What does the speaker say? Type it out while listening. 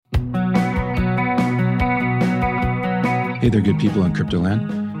Hey there, good people in crypto land.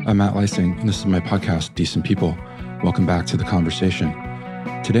 I'm Matt Leising, and this is my podcast, Decent People. Welcome back to the conversation.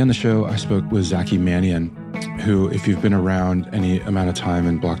 Today on the show, I spoke with Zaki Manian, who, if you've been around any amount of time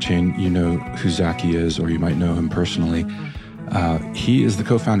in blockchain, you know who Zaki is, or you might know him personally. He is the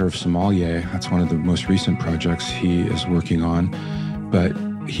co-founder of Sommelier. That's one of the most recent projects he is working on, but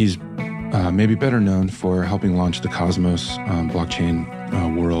he's maybe better known for helping launch the Cosmos blockchain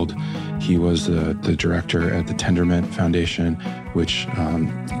world. He was the director at the Tendermint Foundation, which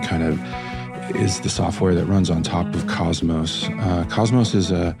kind of is the software that runs on top of Cosmos. Cosmos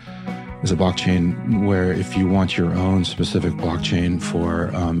is a blockchain where if you want your own specific blockchain for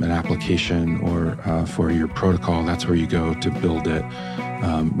an application or for your protocol, that's where you go to build it,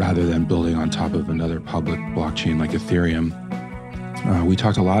 rather than building on top of another public blockchain like Ethereum. We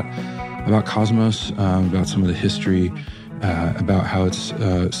talked a lot about Cosmos, about some of the history, about how it's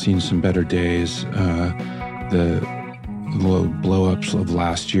seen some better days, the blow-ups of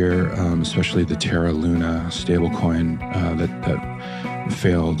last year, especially the Terra Luna stablecoin that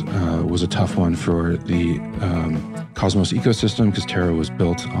failed, was a tough one for the Cosmos ecosystem because Terra was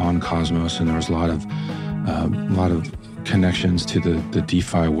built on Cosmos, and there was a lot of connections to the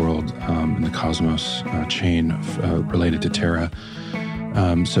DeFi world in the Cosmos chain related to Terra.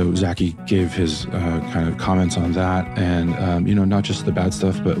 So Zaki gave his kind of comments on that, and not just the bad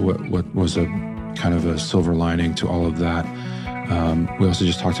stuff, but what was a kind of a silver lining to all of that. We also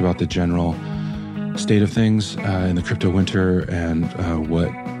just talked about the general state of things in the crypto winter, and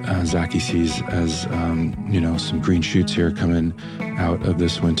what Zaki sees as some green shoots here coming out of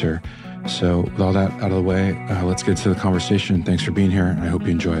this winter. So with all that out of the way, let's get to the conversation. Thanks for being here, and I hope you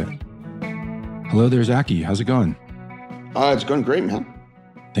enjoy it. Hello there, Zaki. How's it going? It's going great, man.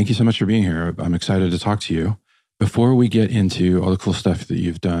 Thank you so much for being here. I'm excited to talk to you. Before we get into all the cool stuff that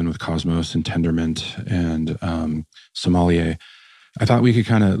you've done with Cosmos and Tendermint and Sommelier, I thought we could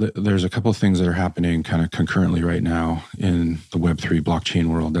there's a couple of things that are happening kind of concurrently right now in the Web3 blockchain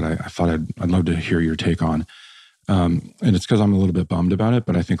world that I thought I'd love to hear your take on. And it's because I'm a little bit bummed about it,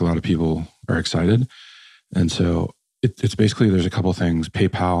 but I think a lot of people are excited. And so it's basically, there's a couple of things.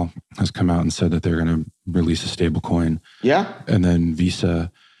 PayPal has come out and said that they're going to release a stable coin. Yeah. And then Visa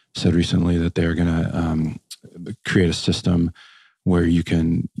said recently that they're going to create a system where you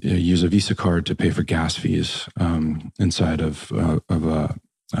can use a Visa card to pay for gas fees inside of a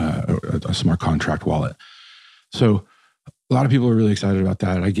smart contract wallet. So a lot of people are really excited about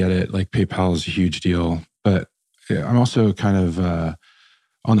that. I get it. Like, PayPal is a huge deal, but I'm also kind of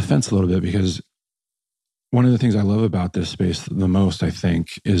on the fence a little bit, because one of the things I love about this space the most, I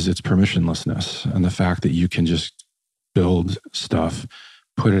think, is its permissionlessness and the fact that you can just build stuff,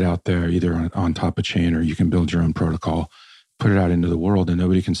 put it out there either on top of chain, or you can build your own protocol, put it out into the world, and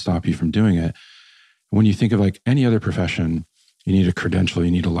nobody can stop you from doing it. When you think of like any other profession, you need a credential,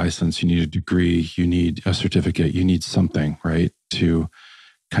 you need a license, you need a degree, you need a certificate, you need something, right, to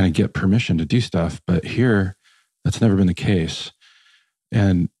kind of get permission to do stuff. But here, that's never been the case.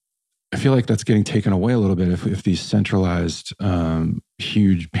 And I feel like that's getting taken away a little bit if these centralized,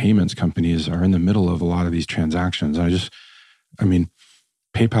 huge payments companies are in the middle of a lot of these transactions. I mean,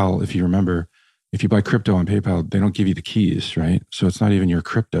 PayPal, if you remember, if you buy crypto on PayPal, they don't give you the keys, right? So it's not even your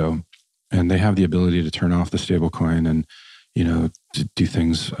crypto, and they have the ability to turn off the stablecoin and, to do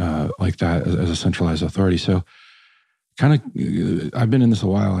things like that as a centralized authority. So I've been in this a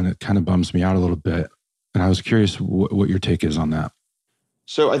while, and it kind of bums me out a little bit. And I was curious what your take is on that.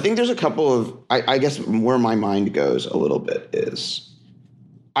 So I think there's a couple of, I guess where my mind goes a little bit is,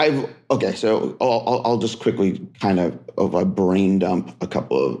 so I'll just quickly kind of a brain dump a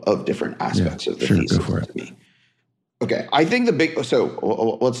couple of different aspects of the thesis go for it. to me. Okay, I think let's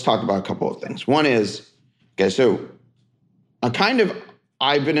talk about a couple of things. One is, so I've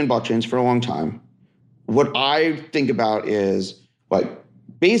been in blockchains for a long time. What I think about is, like,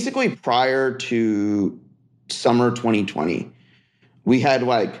 basically prior to summer 2020, we had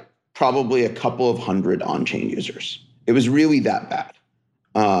like probably a couple of hundred on-chain users. It was really that bad.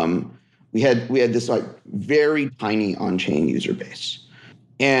 We had this like very tiny on-chain user base.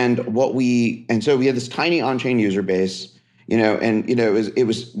 And so we had this tiny on-chain user base, it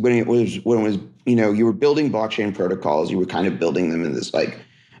was when you were building blockchain protocols, you were kind of building them in this like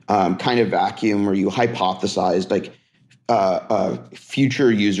kind of vacuum where you hypothesized like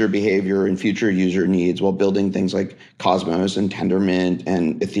future user behavior and future user needs while building things like Cosmos and Tendermint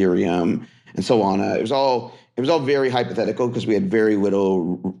and Ethereum and Solana. It was all very hypothetical because we had very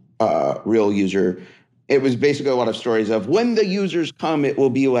little real user. It was basically a lot of stories of when the users come, it will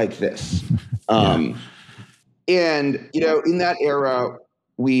be like this. And in that era,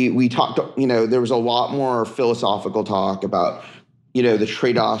 we talked, there was a lot more philosophical talk about, the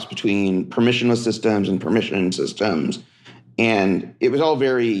trade-offs between permissionless systems and permission systems. And it was all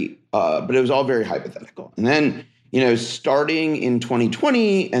very, but it was all very hypothetical. And then, starting in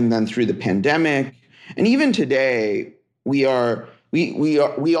 2020 and then through the pandemic, and even today, we are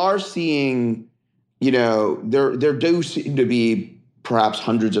seeing, there do seem to be perhaps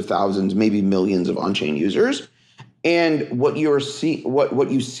hundreds of thousands, maybe millions of on-chain users. And what you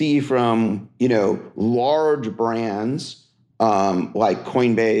see from, large brands like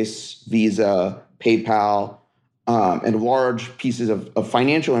Coinbase, Visa, PayPal, and large pieces of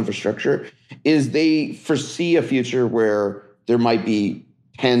financial infrastructure is they foresee a future where there might be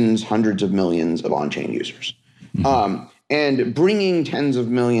tens, hundreds of millions of on-chain users. Mm-hmm. And bringing tens of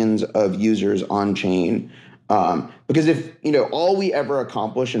millions of users on-chain, because if, all we ever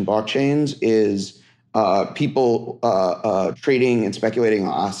accomplish in blockchains is people trading and speculating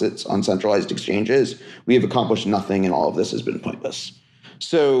on assets on centralized exchanges, we have accomplished nothing, and all of this has been pointless.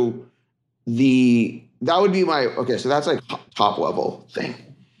 So that would be so that's like top level thing.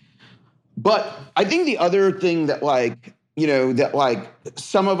 But I think the other thing that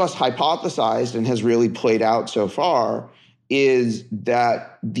some of us hypothesized and has really played out so far is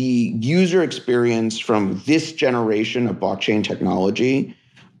that the user experience from this generation of blockchain technology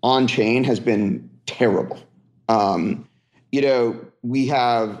on-chain has been terrible. We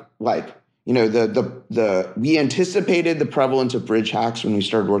have we anticipated the prevalence of bridge hacks when we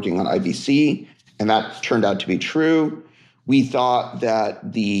started working on IBC, and that turned out to be true. We thought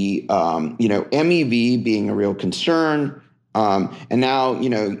that the MEV being a real concern, and now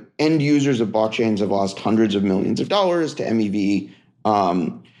end users of blockchains have lost hundreds of millions of dollars to MEV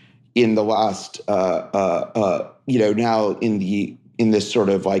in the last now in this sort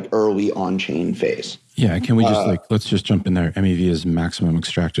of early on-chain phase. Yeah, can we just let's just jump in there. MEV is maximum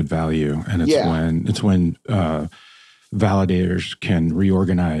extracted value, and it's when validators can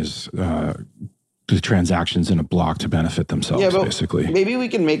reorganize the transactions in a block to benefit themselves. Yeah, basically. Maybe we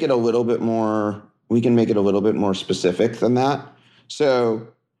can make it a little bit more. We can make it a little bit more specific than that. So,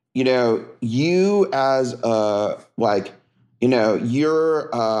 you as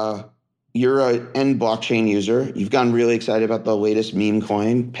you're an end blockchain user. You've gotten really excited about the latest meme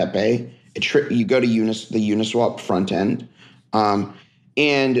coin, Pepe. You go to the Uniswap front end,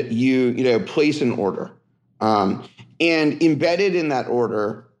 and you place an order. And embedded in that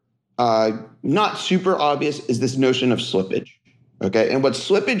order, not super obvious, is this notion of slippage. Okay, and what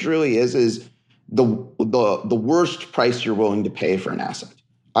slippage really is the worst price you're willing to pay for an asset.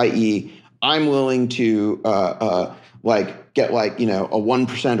 I.e., I'm willing to get a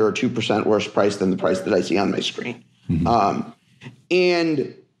 1% or a 2% worse price than the price that I see on my screen. Mm-hmm.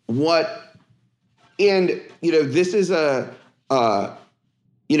 This is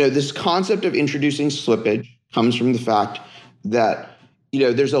this concept of introducing slippage comes from the fact that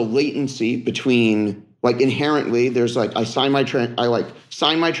there's a latency between inherently there's I sign my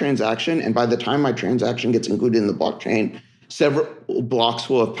transaction, and by the time my transaction gets included in the blockchain, several blocks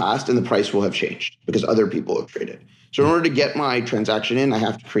will have passed and the price will have changed because other people have traded. So in order to get my transaction in, I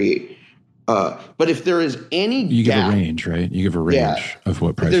have to create. But if there is any you give a range, right? You give a range of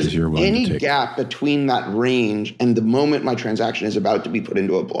what prices you're willing to take. Any gap between that range and the moment my transaction is about to be put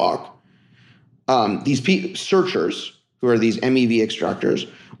into a block, these searchers, who are these MEV extractors,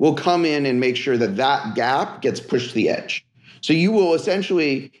 will come in and make sure that that gap gets pushed to the edge. So you will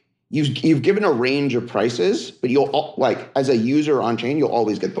essentially, you've given a range of prices, but you'll as a user on chain, you'll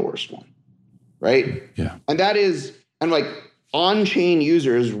always get the worst one, right? Yeah. And that is, and on-chain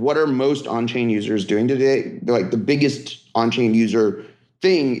users, what are most on-chain users doing today? The biggest on-chain user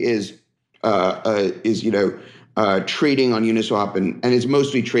thing is trading on Uniswap, and it's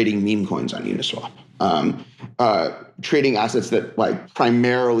mostly trading meme coins on Uniswap. Trading assets that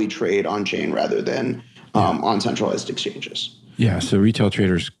primarily trade on-chain rather than on centralized exchanges. Yeah, so retail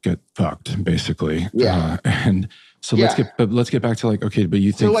traders get fucked basically. Yeah, and so let's get back to okay, but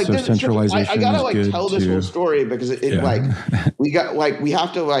you think centralization I gotta is good tell this whole story because we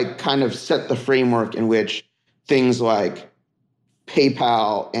have to kind of set the framework in which things like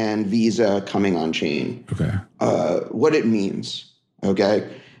PayPal and Visa coming on chain, what it means, okay?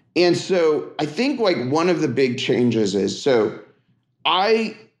 And so I think one of the big changes is,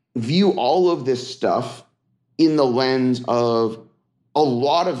 I view all of this stuff in the lens of a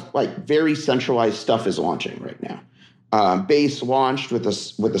lot of very centralized stuff is launching right now. Base launched with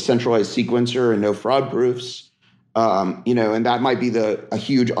a centralized sequencer and no fraud proofs, and that might be a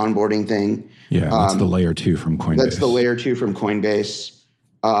huge onboarding thing. Yeah, that's the layer 2 from Coinbase. That's the layer 2 from Coinbase.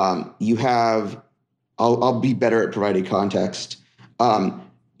 You have, I'll be better at providing context.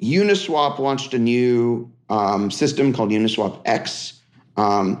 Uniswap launched a new system called Uniswap X,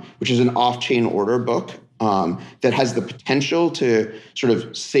 which is an off-chain order book that has the potential to sort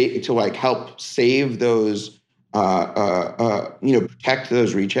of help save those, protect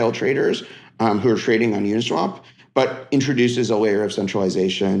those retail traders who are trading on Uniswap, but introduces a layer of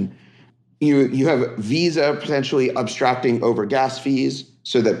centralization. You have Visa potentially abstracting over gas fees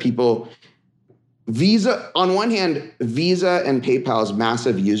so that people. Visa, on one hand, Visa and PayPal's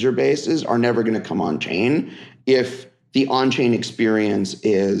massive user bases are never going to come on chain if the on-chain experience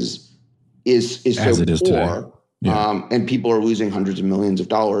is As so it is poor, today. Yeah. and people are losing hundreds of millions of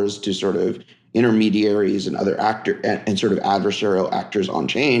dollars to sort of intermediaries and other and sort of adversarial actors on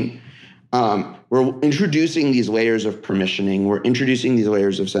chain. We're introducing these layers of permissioning. We're introducing these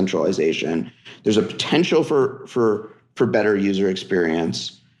layers of centralization. There's a potential for better user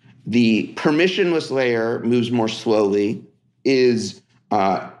experience. The permissionless layer moves more slowly, is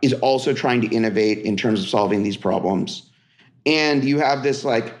also trying to innovate in terms of solving these problems. And you have this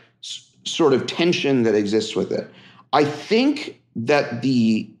like sort of tension that exists with it. I think that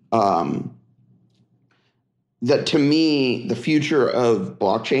that to me, the future of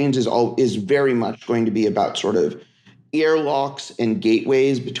blockchains is very much going to be about sort of airlocks and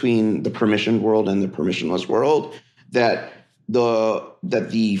gateways between the permissioned world and the permissionless world. That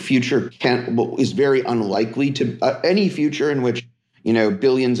the future is very unlikely to any future in which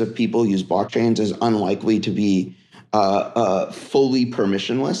billions of people use blockchains is unlikely to be fully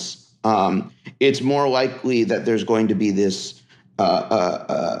permissionless. It's more likely that there's going to be layers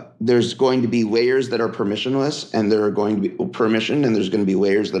that are permissionless, and there are going to be permissioned, and there's going to be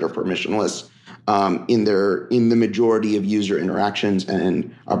layers that are permissionless in the majority of user interactions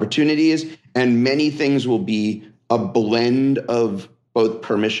and opportunities. And many things will be a blend of both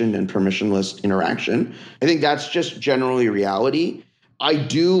permissioned and permissionless interaction. I think that's just generally reality. I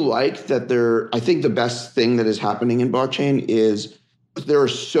do like that I think the best thing that is happening in blockchain is there are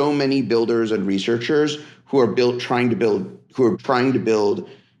so many builders and researchers who are trying to build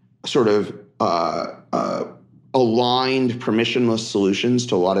sort of aligned permissionless solutions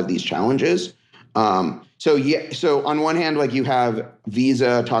to a lot of these challenges. So on one hand, like you have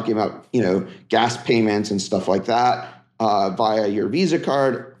Visa talking about, gas payments and stuff like that via your Visa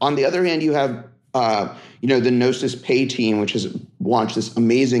card. On the other hand, you have, the Gnosis Pay team, which has launched this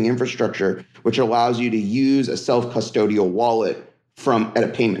amazing infrastructure, which allows you to use a self-custodial wallet at a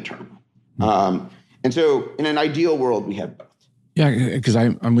payment terminal. And so in an ideal world, we have both. Yeah, because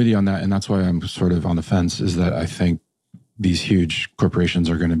I'm with you on that. And that's why I'm sort of on the fence, is that I think these huge corporations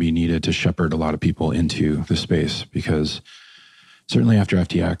are going to be needed to shepherd a lot of people into the space, because certainly after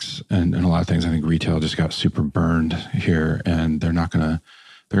FTX and a lot of things, I think retail just got super burned here, and they're going to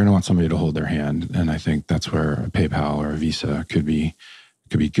want somebody to hold their hand. And I think that's where a PayPal or a Visa could be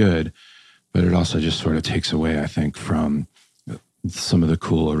good, but it also just sort of takes away, I think, from some of the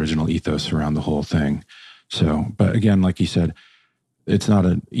cool original ethos around the whole thing. So, but again, like you said, it's not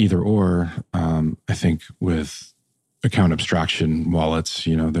an either or. I think with account abstraction wallets,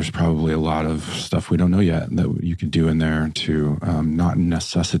 there's probably a lot of stuff we don't know yet that you can do in there to not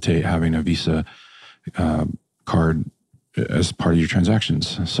necessitate having a Visa card as part of your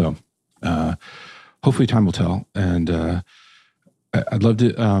transactions. So hopefully time will tell. And I'd love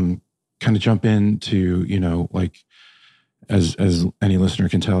to kind of jump into, like as any listener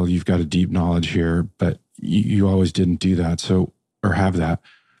can tell, you've got a deep knowledge here, but you always didn't do that. So, or have that.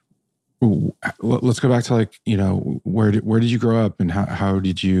 Let's go back to where did you grow up, and how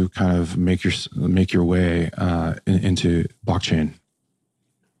did you kind of make your way into blockchain?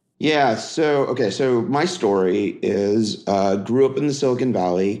 Yeah. So my story is grew up in the Silicon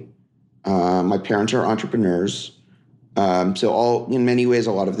Valley. My parents are entrepreneurs. So in many ways,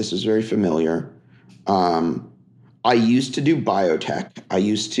 a lot of this is very familiar. I used to do biotech. I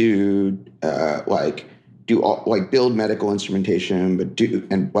used to build medical instrumentation,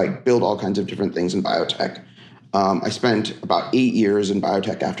 build all kinds of different things in biotech. I spent about 8 years in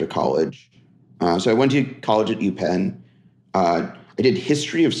biotech after college. So I went to college at UPenn. I did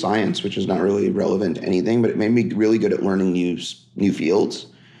history of science, which is not really relevant to anything, but it made me really good at learning new fields.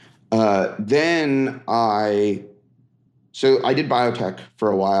 So I did biotech for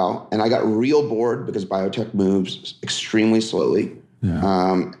a while, and I got real bored because biotech moves extremely slowly.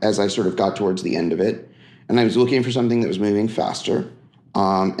 Yeah. As I sort of got towards the end of it. And I was looking for something that was moving faster.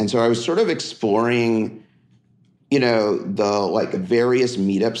 And so I was sort of exploring, the various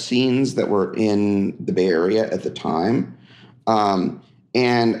meetup scenes that were in the Bay Area at the time.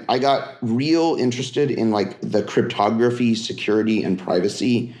 And I got real interested in the cryptography, security, and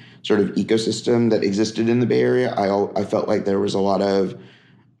privacy sort of ecosystem that existed in the Bay Area. I felt like there was a lot of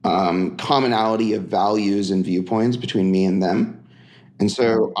commonality of values and viewpoints between me and them. And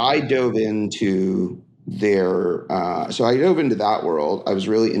so I dove into that world. I was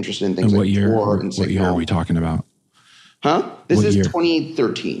really interested in things And what like year? Tor and What year are we Signal. talking about? Huh? This What is year?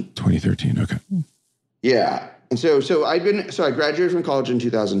 2013. 2013. Okay. Yeah. And so I graduated from college in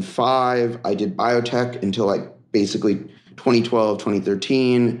 2005. I did biotech until like basically 2012,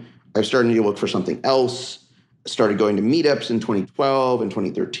 2013. I started to look for something else. Started going to meetups in 2012 and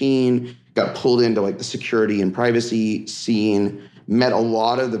 2013. Got pulled into like the security and privacy scene. Met a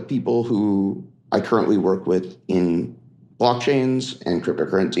lot of the people who I currently work with in blockchains and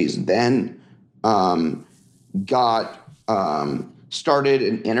cryptocurrencies. Then started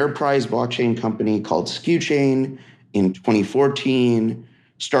an enterprise blockchain company called SkewChain in 2014,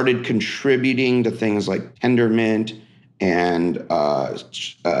 started contributing to things like Tendermint and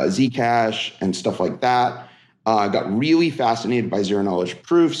Zcash and stuff like that. Got really fascinated by zero-knowledge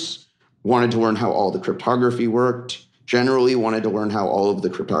proofs, wanted to learn how all the cryptography worked, generally wanted to learn how all of the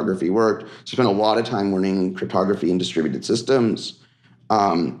cryptography worked. Spent a lot of time learning cryptography and distributed systems.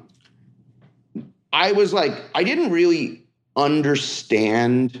 I didn't really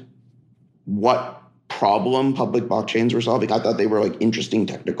understand what problem public blockchains were solving. I thought they were like interesting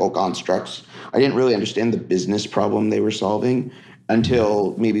technical constructs. I didn't really understand the business problem they were solving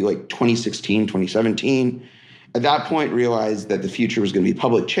until maybe like 2016, 2017. At that point, realized that the future was going to be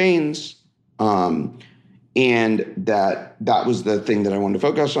public chains, and that was the thing that I wanted to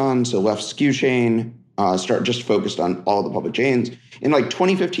focus on. So left SkewChain, just focused on all the public chains. In like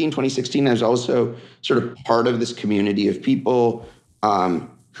 2015, 2016, I was also sort of part of this community of people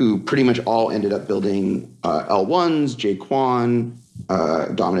who pretty much all ended up building L1s, Jay Kwan,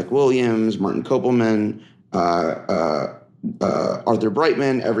 Dominic Williams, Martin Kopelman, Arthur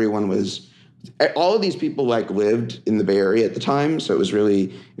Brightman. All of these people like lived in the Bay Area at the time. So it was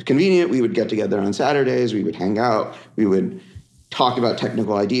really convenient. We would get together on Saturdays. We would hang out. We would talk about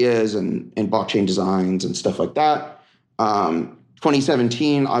technical ideas and blockchain designs and stuff like that.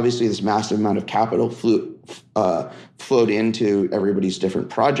 2017, obviously, this massive amount of capital flowed into everybody's different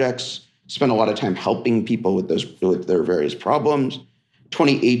projects. Spent a lot of time helping people with their various problems.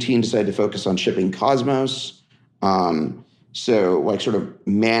 2018, decided to focus on shipping Cosmos. So like sort of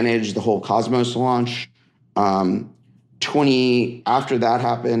manage the whole Cosmos launch. After that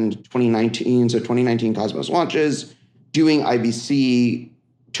happened, 2019. So 2019 Cosmos launches. Doing IBC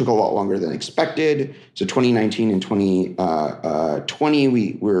took a lot longer than expected. So 2019 and 2020,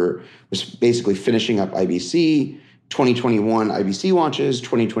 we was basically finishing up IBC. 2021 IBC launches.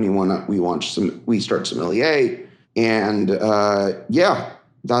 2021 we start Sommelier, and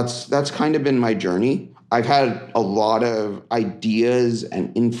that's kind of been my journey. I've had a lot of ideas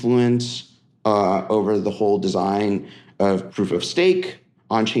and influence over the whole design of proof of stake,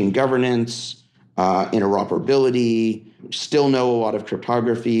 on-chain governance, interoperability, still know a lot of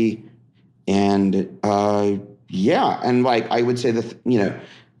cryptography. And and like I would say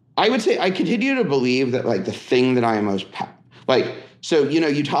I continue to believe that like the thing that I am most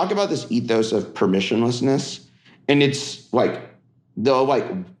you talk about this ethos of permissionlessness, and it's like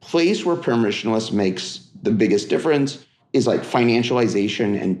the place where permissionless makes the biggest difference is like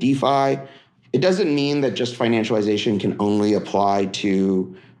financialization and DeFi. It doesn't mean that just financialization can only apply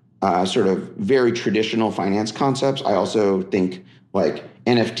to sort of very traditional finance concepts. I also think like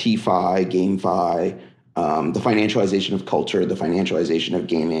NFT-fi, GameFi, the financialization of culture, the financialization of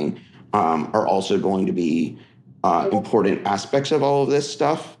gaming are also going to be important aspects of all of this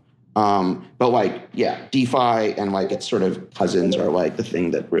stuff. DeFi and like its sort of cousins are like the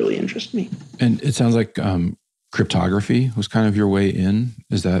thing that really interests me. And it sounds like cryptography was kind of your way in.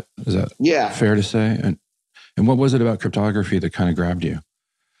 Is that fair to say? And what was it about cryptography that kind of grabbed you?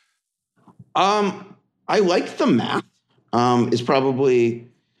 I liked the math. Is probably,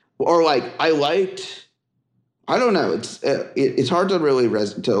 or like I liked. I don't know. It's hard to really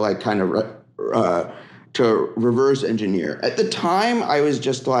to reverse engineer. At the time, I was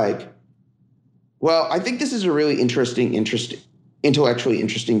just like, well, I think this is a really intellectually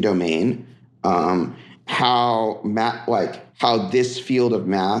interesting domain. How this field of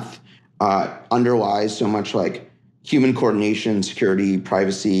math underlies so much like human coordination, security,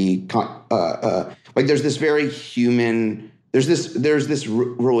 privacy. There's this very human. There's this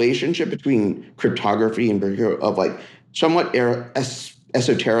relationship between cryptography and of like somewhat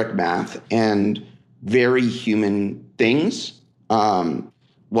esoteric math and very human things,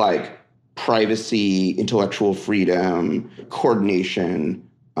 like privacy, intellectual freedom, coordination,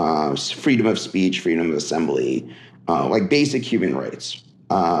 freedom of speech, freedom of assembly, like basic human rights.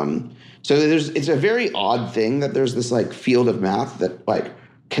 So it's a very odd thing that there's this like field of math that like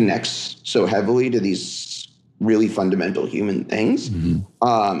connects so heavily to these really fundamental human things.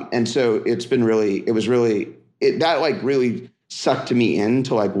 And so that like really sucked me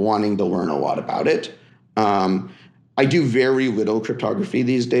into like wanting to learn a lot about it. I do very little cryptography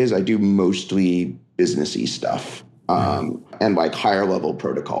these days. I do mostly businessy stuff, and like higher level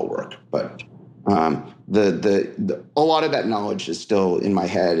protocol work. But a lot of that knowledge is still in my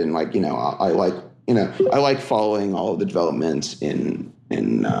head, and like I like following all of the developments in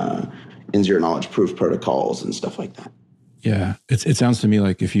zero knowledge proof protocols and stuff like that. Yeah, it sounds to me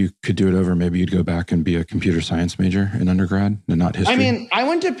like if you could do it over, maybe you'd go back and be a computer science major in undergrad and not history. I mean, I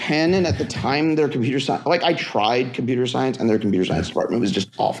went to Penn, and at the time, their computer science, like I tried computer science, and their computer science department was just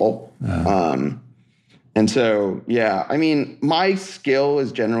awful. And so, yeah, I mean, my skill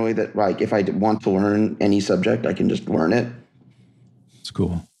is generally that, like, if I want to learn any subject, I can just learn it. It's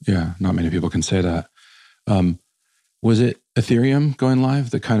cool. Yeah, not many people can say that. Was it Ethereum going live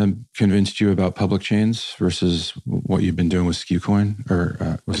that kind of convinced you about public chains versus what you've been doing with SkuCoin,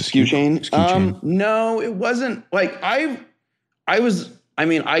 or was it SkuChain? No, it wasn't. Like I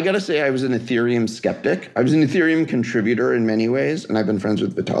gotta say I was an Ethereum skeptic. I was an Ethereum contributor in many ways, and I've been friends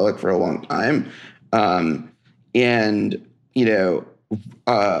with Vitalik for a long time. Like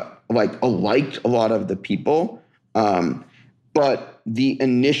I liked a lot of the people, but the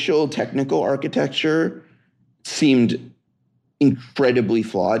initial technical architecture seemed incredibly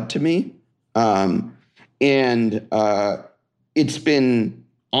flawed to me. It's been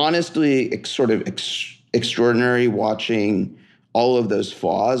honestly extraordinary watching all of those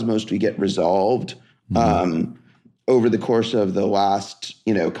flaws mostly get resolved over the course of the last,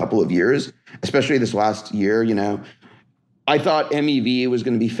 couple of years, especially this last year. I thought MEV was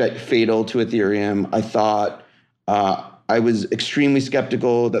going to be fatal to Ethereum. I thought I was extremely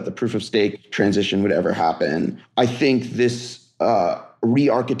skeptical that the proof of stake transition would ever happen. I think this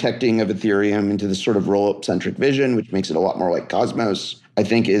re-architecting of Ethereum into this sort of roll-up centric vision, which makes it a lot more like Cosmos, I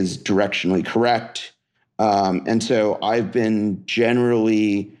think is directionally correct. And so I've been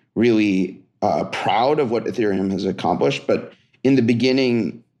generally really proud of what Ethereum has accomplished. But in the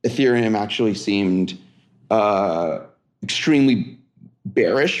beginning, Ethereum actually seemed extremely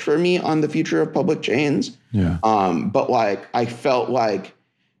bearish for me on the future of public chains. Yeah. But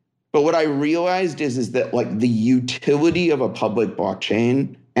what I realized is that like the utility of a public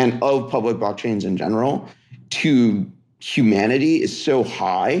blockchain and of public blockchains in general to humanity is so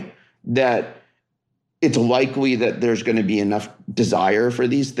high that it's likely that there's going to be enough desire for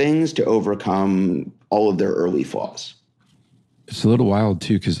these things to overcome all of their early flaws. It's a little wild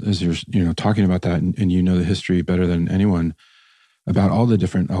too, because as you're talking about that, and the history better than anyone about all the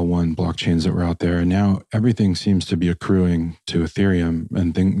different L1 blockchains that were out there, and now everything seems to be accruing to Ethereum,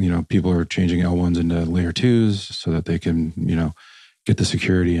 and people are changing L1s into layer 2s so that they can get the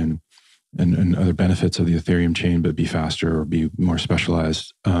security and other benefits of the Ethereum chain, but be faster or be more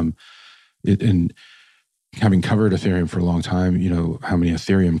specialized. And having covered Ethereum for a long time, how many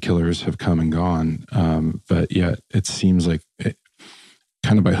Ethereum killers have come and gone, but yet it seems like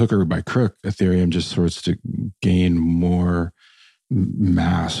kind of by hook or by crook, Ethereum just sorts to gain more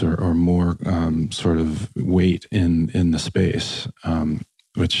mass or more sort of weight in the space,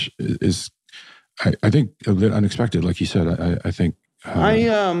 which is, I think, a bit unexpected. Like you said, I think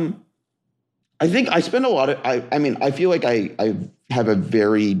I think I spend a lot of, I feel like I have a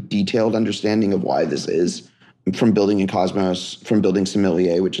very detailed understanding of why this is, from building in Cosmos, from building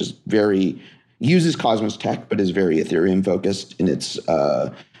Sommelier, which is uses Cosmos tech, but is very Ethereum focused in its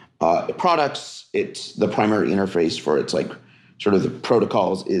products. It's the primary interface for its like sort of the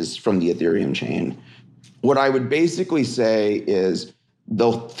protocols is from the Ethereum chain. What I would basically say is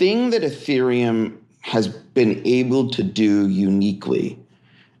the thing that Ethereum has been able to do uniquely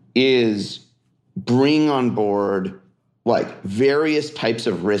is bring on board like various types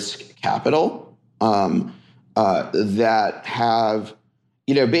of risk capital that have,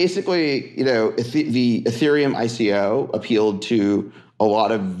 basically, the Ethereum ICO appealed to a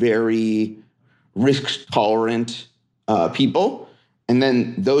lot of very risk tolerant people. And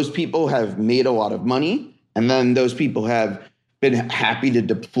then those people have made a lot of money. And then those people have been happy to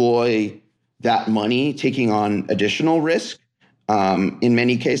deploy that money, taking on additional risk in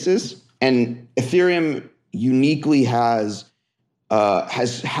many cases. And Ethereum uniquely has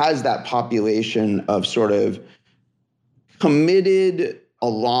that population of sort of committed,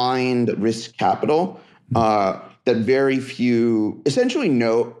 aligned risk capital that very few essentially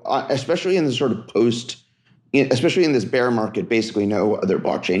know, especially in the sort of especially in this bear market, basically no other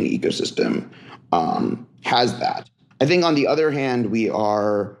blockchain ecosystem has that. I think on the other hand, we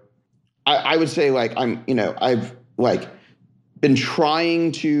are, I would say like I've like been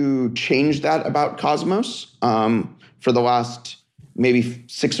trying to change that about Cosmos for the last maybe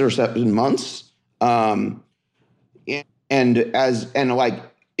 6 or 7 months. And like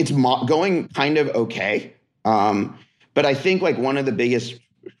it's going kind of okay. But I think like one of the biggest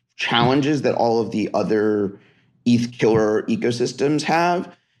challenges that all of the other ETH killer ecosystems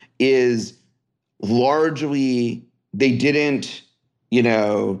have is largely they didn't,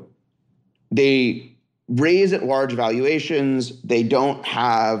 they raise at large valuations. They don't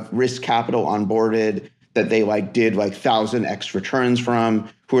have risk capital onboarded that they like did like 1,000x returns from,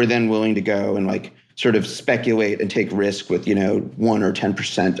 who are then willing to go and like sort of speculate and take risk with 1 or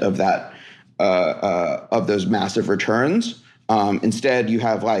 10% of that of those massive returns. Instead, you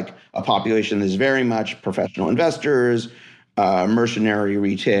have like a population that's very much professional investors, mercenary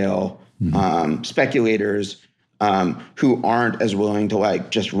retail, speculators who aren't as willing to like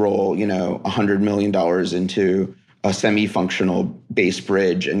just roll $100 million into a semi-functional base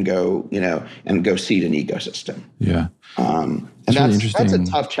bridge and go seed an ecosystem. Yeah, and really that's a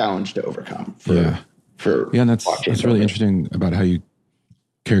tough challenge to overcome. And that's really interesting about how you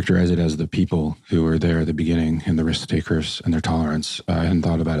characterize it as the people who were there at the beginning and the risk takers and their tolerance. I hadn't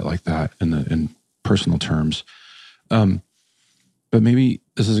thought about it like that in personal terms. But maybe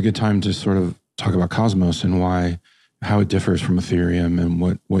this is a good time to sort of talk about Cosmos and how it differs from Ethereum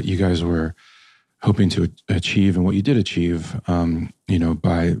and what you guys were hoping to achieve and what you did achieve,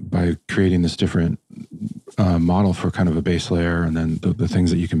 by creating this different model for kind of a base layer and then the things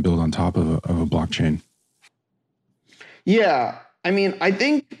that you can build on top of a blockchain. Yeah. I mean, I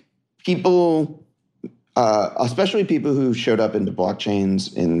think people, especially people who showed up into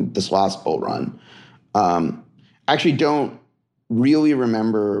blockchains in this last bull run, actually don't really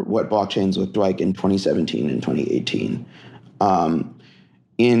remember what blockchains looked like in 2017 and 2018.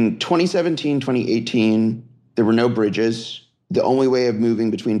 In 2017, 2018, there were no bridges. The only way of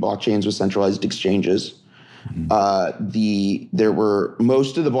moving between blockchains was centralized exchanges. There were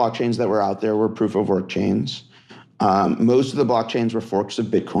most of the blockchains that were out there were proof of work chains. Most of the blockchains were forks of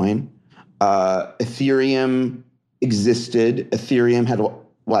Bitcoin. Ethereum existed. Ethereum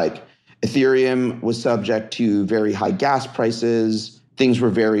was subject to very high gas prices. Things were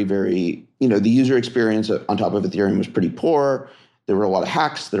very, very, the user experience on top of Ethereum was pretty poor. There were a lot of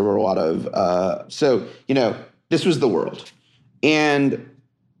hacks. There were a lot of, this was the world. And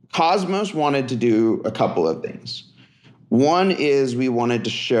Cosmos wanted to do a couple of things. One is we wanted to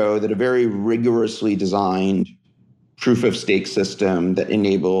show that a very rigorously designed proof of stake system that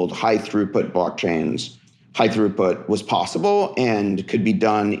enabled high throughput blockchains, high throughput was possible and could be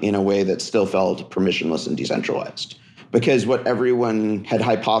done in a way that still felt permissionless and decentralized. Because what everyone had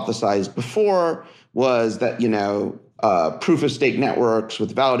hypothesized before was that, proof of stake networks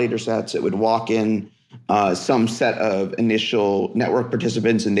with validator sets, it would walk in some set of initial network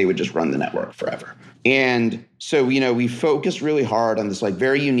participants and they would just run the network forever. And so, we focused really hard on this like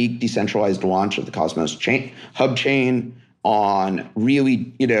very unique decentralized launch of the Cosmos hub chain on really,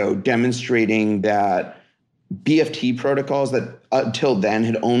 demonstrating that BFT protocols that until then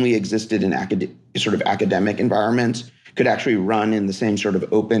had only existed in academic environments could actually run in the same sort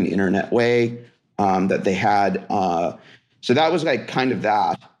of open internet way that they had. So that was like kind of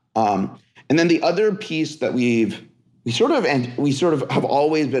that. And then the other piece that we sort of have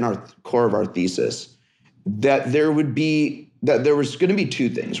always been our core of our thesis, that there was going to be two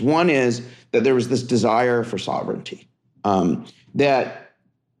things. One is that there was this desire for sovereignty, that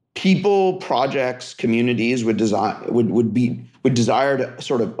people, projects, communities would desire to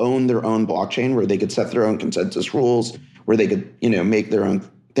sort of own their own blockchain where they could set their own consensus rules, where they could, make their own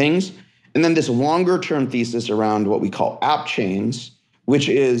things. And then this longer term thesis around what we call app chains, which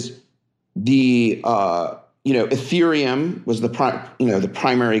is the Ethereum was the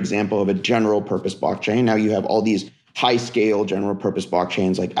primary example of a general purpose blockchain. Now you have all these high scale general purpose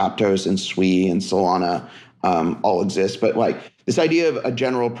blockchains like Aptos and Sui and Solana all exist. But like this idea of a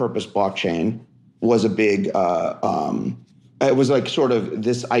general purpose blockchain was a big, it was like sort of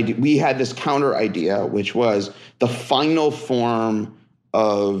this idea. We had this counter idea, which was the final form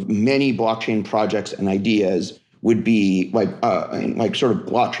of many blockchain projects and ideas would be like sort of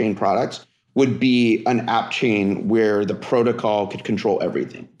blockchain products would be an app chain where the protocol could control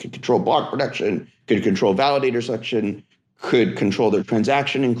everything, could control block protection, could control validator selection, could control their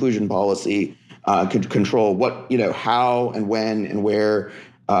transaction inclusion policy, could control what, how and when and where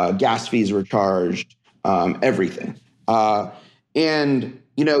gas fees were charged, everything. And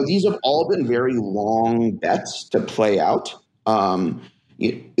these have all been very long bets to play out. The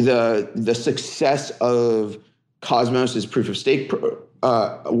success of Cosmos's proof of stake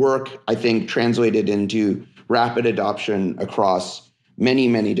work, I think, translated into rapid adoption across many,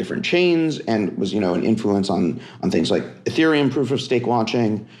 many different chains and was, an influence on things like Ethereum proof of stake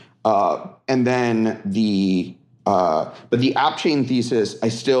launching. And then but the app chain thesis, I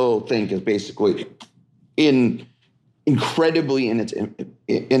still think is basically incredibly in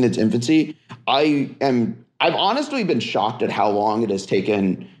its infancy. I've honestly been shocked at how long it has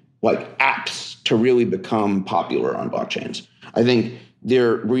taken like apps to really become popular on blockchains. I think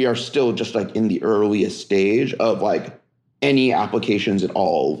we are still just like in the earliest stage of like any applications at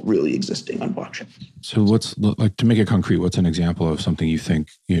all really existing on blockchain. So what's like, to make it concrete, what's an example of something you think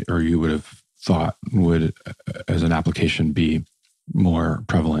or you would have thought would, as an application, be more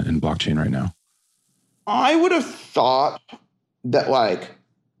prevalent in blockchain right now? I would have thought that like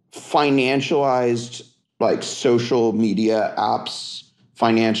financialized like social media apps,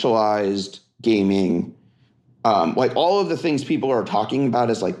 financialized gaming, like all of the things people are talking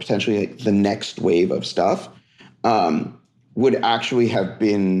about as like potentially like the next wave of stuff, would actually have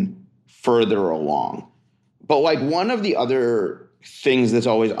been further along. But like one of the other things that's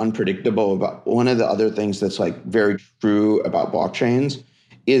always unpredictable about, one of the other things that's like very true about blockchains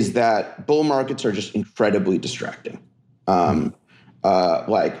is that bull markets are just incredibly distracting.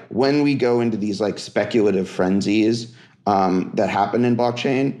 Like when we go into these like speculative frenzies that happen in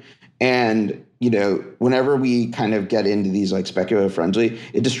blockchain, and whenever we kind of get into these like speculative frenzy,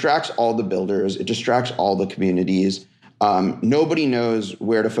 it distracts all the builders, it distracts all the communities. Nobody knows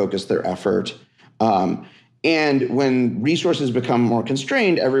where to focus their effort. And when resources become more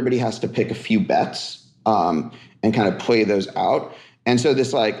constrained, everybody has to pick a few bets and kind of play those out. And so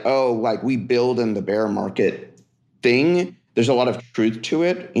this like, we build in the bear market thing, there's a lot of truth to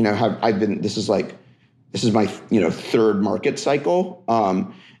it. This is my, third market cycle.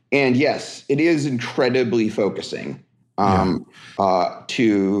 And yes, it is incredibly focusing it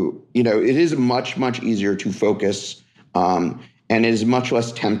is much, much easier to focus and it is much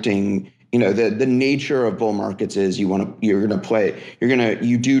less tempting. The nature of bull markets is you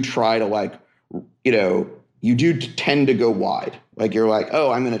do try to like, you do tend to go wide. Like you're like,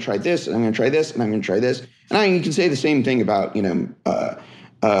 oh, I'm going to try this and I'm going to try this and I'm going to try this. And you can say the same thing about, me.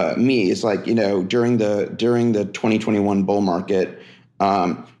 It's like, during the 2021 bull market,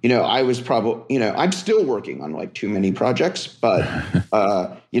 I was probably, I'm still working on like too many projects, but,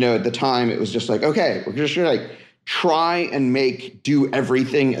 at the time it was just like, okay, we're just gonna like try and do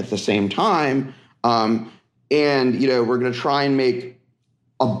everything at the same time. And, we're going to try and make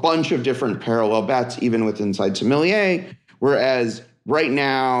a bunch of different parallel bets, even with inside Sommelier. Whereas right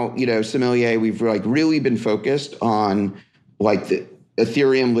now, Sommelier, we've like really been focused on like the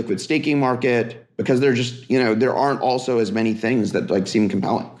Ethereum liquid staking market, because there just, there aren't also as many things that like seem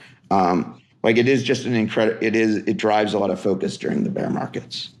compelling. Like it is just it drives a lot of focus during the bear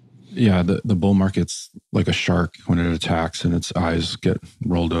markets. Yeah, the bull market's like a shark when it attacks and its eyes get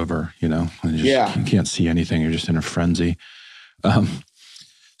rolled over, and you can't see anything. You're just in a frenzy.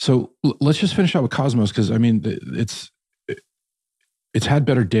 So let's just finish out with Cosmos, because I mean, it's had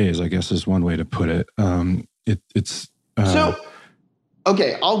better days, I guess, is one way to put it.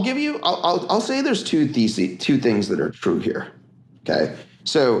 Okay, I'll say there's two things that are true here. Okay,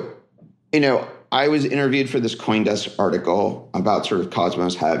 so I was interviewed for this CoinDesk article about sort of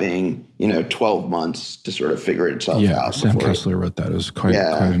Cosmos having 12 months to sort of figure itself out. Yeah, Sam Kessler wrote that. It was quite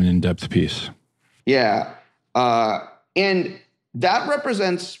an in-depth piece. Yeah, and that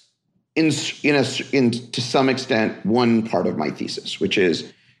represents to some extent one part of my thesis, which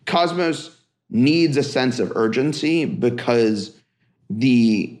is Cosmos needs a sense of urgency because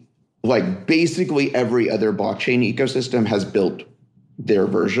basically every other blockchain ecosystem has built their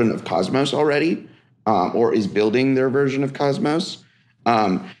version of Cosmos already, or is building their version of Cosmos.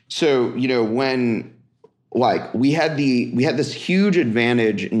 So when like we had this huge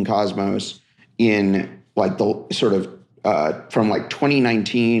advantage in Cosmos in like the sort of from like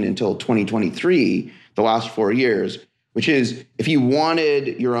 2019 until 2023, the last 4 years, which is if you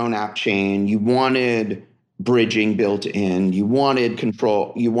wanted your own app chain, you wanted bridging built in, you wanted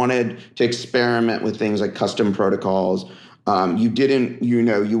control, you wanted to experiment with things like custom protocols. You didn't,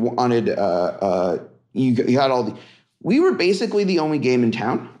 you wanted, you had all we were basically the only game in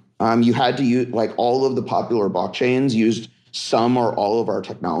town. You had to use, like all of the popular blockchains used some or all of our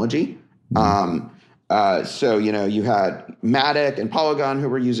technology. So, you had Matic and Polygon who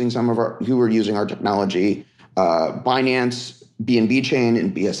were using our technology, Binance, BNB Chain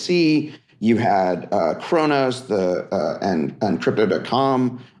and BSC. You had Kronos, and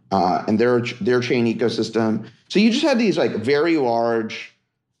Crypto.com, and their chain ecosystem. So you just had these like very large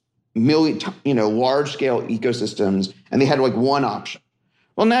large scale ecosystems, and they had like one option.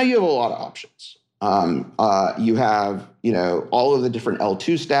 Well, now you have a lot of options. You have, all of the different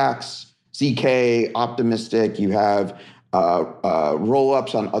L2 stacks, ZK, optimistic. You have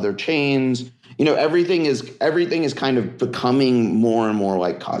roll-ups on other chains. Everything is kind of becoming more and more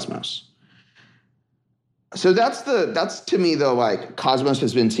like Cosmos. So that's to me though, like Cosmos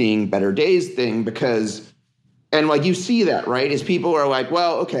has been seeing better days thing because, and like you see that, right? Is people are like,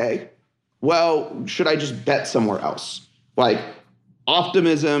 well, okay, should I just bet somewhere else? Like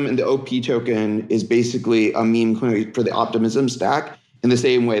Optimism and the OP token is basically a meme coin for the Optimism stack in the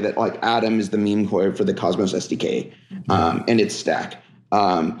same way that like Atom is the meme coin for the Cosmos SDK and its stack.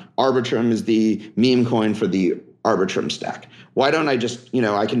 Arbitrum is the meme coin for the Arbitrum stack. Why don't I just,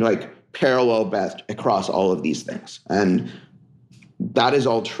 I can like parallel bet across all of these things. And that is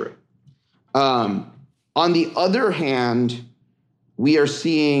all true. On the other hand, we are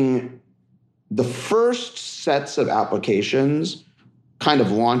seeing the first sets of applications kind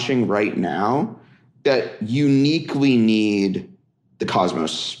of launching right now that uniquely need the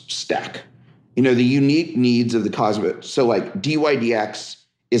Cosmos stack. The unique needs of the Cosmos. So like DYDX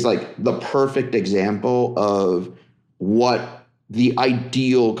is like the perfect example of what the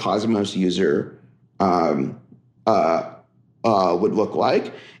ideal Cosmos user would look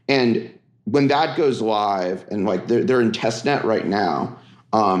like. And when that goes live, and like they're in testnet right now,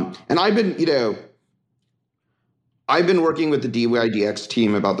 and I've been working with the DYDX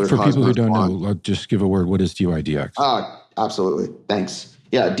team about their Cosmos. For people who don't launch. know, just give a word. What is DYDX? Absolutely. Thanks.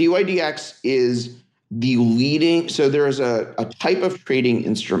 Yeah, DYDX is the leading. So there is a type of trading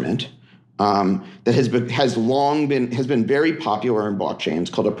instrument that has been very popular in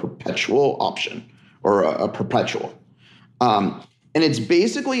blockchains called a perpetual option or a perpetual. And it's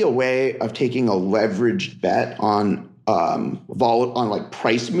basically a way of taking a leveraged bet on like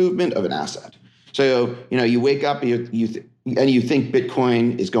price movement of an asset. So, you wake up, and you think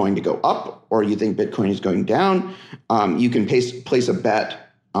Bitcoin is going to go up, or you think Bitcoin is going down. You can place a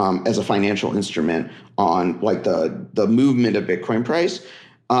bet as a financial instrument on like the movement of Bitcoin price,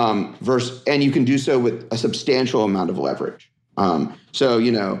 and you can do so with a substantial amount of leverage. So,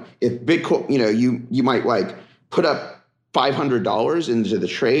 if Bitcoin, you might like put up $500 into the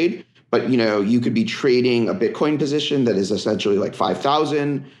trade, but you could be trading a Bitcoin position that is essentially like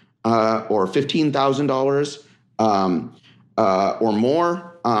 5,000 or $15,000 or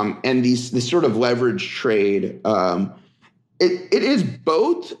more. And this sort of leverage trade, it is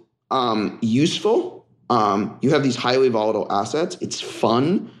both useful. You have these highly volatile assets. It's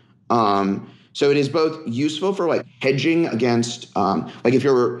fun. So it is both useful for like hedging against, like if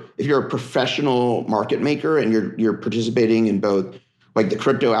you're a professional market maker and you're participating in both like the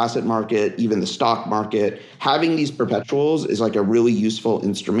crypto asset market, even the stock market, having these perpetuals is like a really useful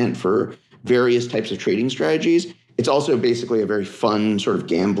instrument for various types of trading strategies. It's also basically a very fun sort of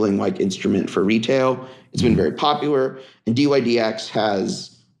gambling like instrument for retail. It's been very popular, and DYDX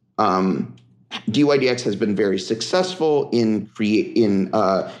has been very successful in creating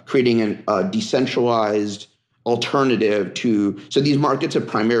a decentralized alternative to. So these markets have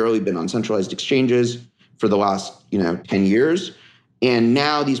primarily been on centralized exchanges for the last 10 years. And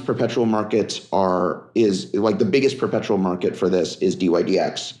now these perpetual markets is like the biggest perpetual market for this is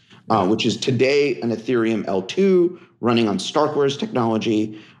DYDX, which is today an Ethereum L2 running on Starkware's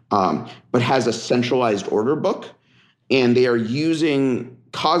technology, but has a centralized order book. And they are using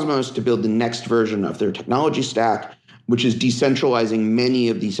Cosmos to build the next version of their technology stack, which is decentralizing many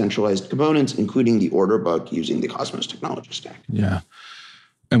of the centralized components, including the order book using the Cosmos technology stack. Yeah.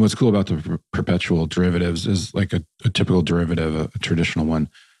 And what's cool about the perpetual derivatives is like a typical derivative, a traditional one.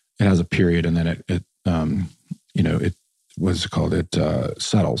 It has a period, and then it what's it called? It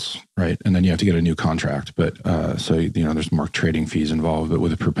settles, right? And then you have to get a new contract. But so there's more trading fees involved. But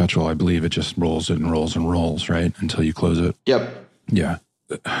with a perpetual, I believe it just rolls and rolls and rolls, right, until you close it. Yep. Yeah.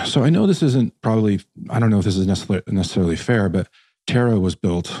 So I know this isn't probably. I don't know if this is necessarily fair, but Terra was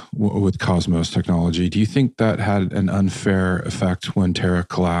built with Cosmos technology. Do you think that had an unfair effect when Terra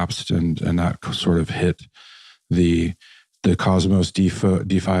collapsed and that sort of hit the Cosmos DeFi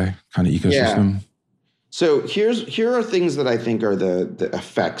kind of ecosystem? Yeah. So here are things that I think are the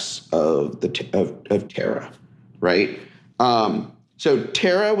effects of Terra, right? So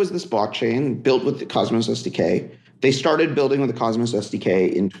Terra was this blockchain built with the Cosmos SDK. They started building with the Cosmos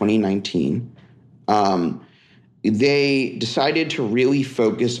SDK in 2019. They decided to really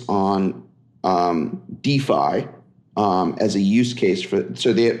focus on DeFi as a use case so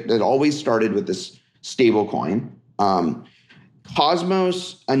it always started with this stable coin.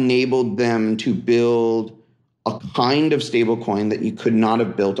 Cosmos enabled them to build a kind of stable coin that you could not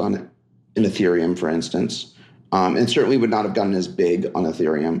have built on in Ethereum, for instance, and certainly would not have gotten as big on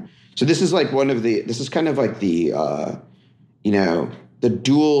Ethereum. So this is like this is kind of like the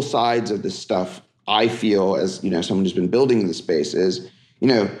dual sides of this stuff. I feel as, someone who's been building in the space is,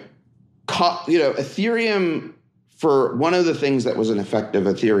 Ethereum, for one of the things that was an effect of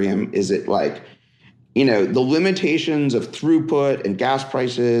Ethereum is it like, the limitations of throughput and gas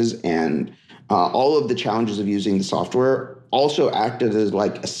prices and all of the challenges of using the software also acted as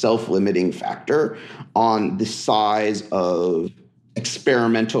like a self-limiting factor on the size of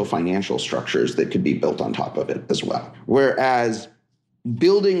experimental financial structures that could be built on top of it as well. Whereas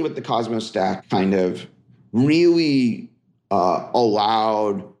building with the Cosmos stack kind of really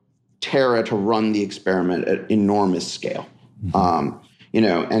allowed Terra to run the experiment at enormous scale. And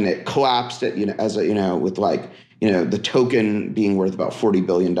it collapsed it, with the token being worth about $40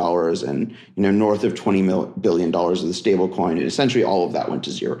 billion and, north of $20 billion of the stable coin. And essentially all of that went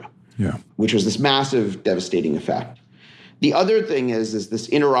to zero, which was this massive, devastating effect. The other thing is this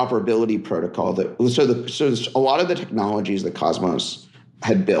interoperability protocol so a lot of the technologies that Cosmos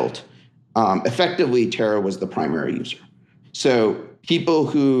had built, effectively Terra was the primary user. So people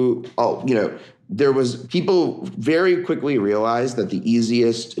people very quickly realized that the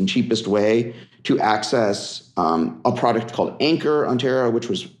easiest and cheapest way to access a product called Anchor on Terra, which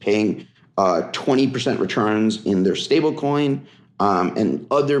was paying 20% returns in their stablecoin, and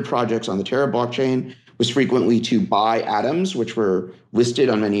other projects on the Terra blockchain, was frequently to buy atoms, which were listed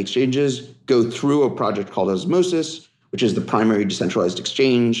on many exchanges, go through a project called Osmosis, which is the primary decentralized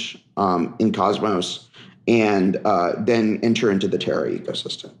exchange in Cosmos, and then enter into the Terra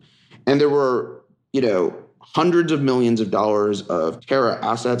ecosystem. And there were, hundreds of millions of dollars of Terra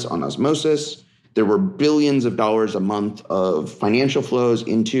assets on Osmosis. There were billions of dollars a month of financial flows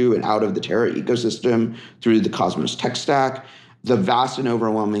into and out of the Terra ecosystem through the Cosmos tech stack, the vast and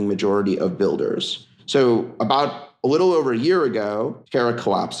overwhelming majority of builders. So about a little over a year ago, Terra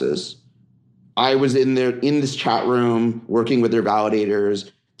collapses. I was in this chat room working with their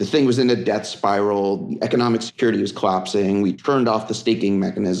validators. The thing was in a death spiral. The economic security was collapsing. We turned off the staking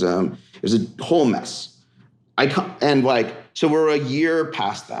mechanism. It was a whole mess. So we're a year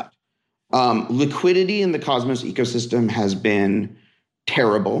past that. Liquidity in the Cosmos ecosystem has been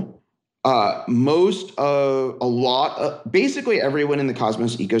terrible. Basically everyone in the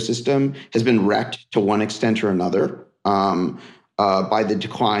Cosmos ecosystem has been wrecked to one extent or another by the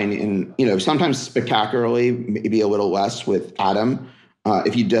decline in, sometimes spectacularly, maybe a little less with Atom.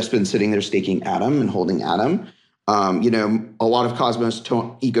 If you've just been sitting there staking Atom and holding Atom, a lot of Cosmos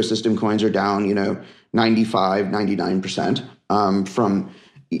ecosystem coins are down, 95, 99%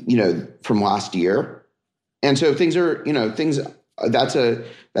 from last year. And so things are, that's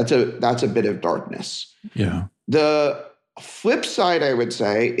a bit of darkness. Yeah. The flip side, I would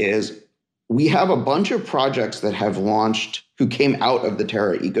say, is we have a bunch of projects that have launched who came out of the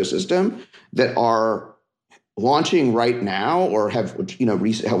Terra ecosystem that are launching right now or have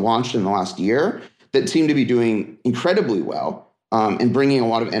launched in the last year that seem to be doing incredibly well and bringing a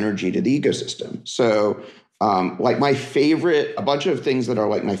lot of energy to the ecosystem. So a bunch of things that are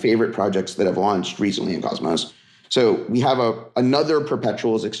like my favorite projects that have launched recently in Cosmos. So we have another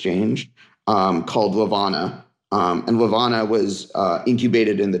perpetuals exchange called Lavana. And Lavana was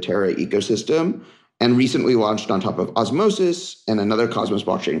incubated in the Terra ecosystem and recently launched on top of Osmosis and another Cosmos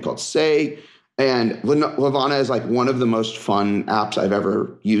blockchain called Say. And Lavana is like one of the most fun apps I've ever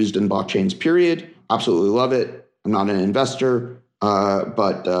used in blockchains, period. Absolutely love it. I'm not an investor,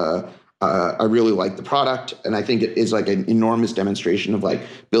 but I really like the product. And I think it is like an enormous demonstration of like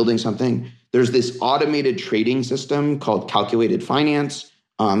building something. There's this automated trading system called Calculated Finance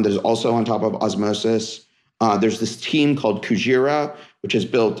that is also on top of Osmosis. There's this team called Kujira, which has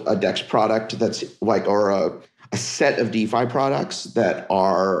built a DEX product that's a set of DeFi products that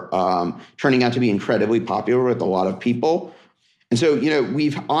are turning out to be incredibly popular with a lot of people. And so,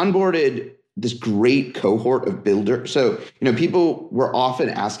 we've onboarded this great cohort of builders. So, people were often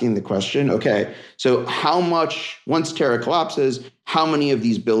asking the question, okay, so once Terra collapses, how many of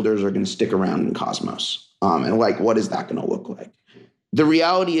these builders are going to stick around in Cosmos? And what is that going to look like? The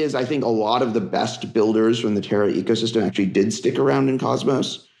reality is, I think a lot of the best builders from the Terra ecosystem actually did stick around in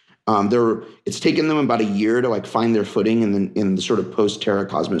Cosmos. It's taken them about a year to find their footing in the sort of post-Terra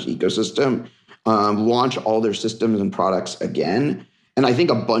Cosmos ecosystem, launch all their systems and products again. And I think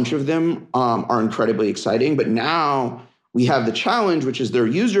a bunch of them are incredibly exciting. But now we have the challenge, which is their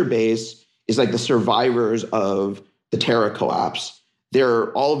user base is like the survivors of the Terra collapse.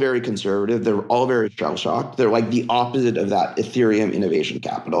 They're all very conservative. They're all very shell shocked. They're like the opposite of that Ethereum innovation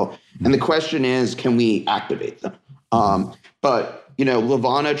capital. And the question is, can we activate them? But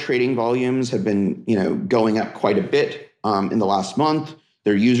Levana trading volumes have been going up quite a bit in the last month.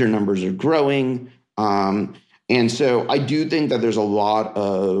 Their user numbers are growing. And so I do think that there's a lot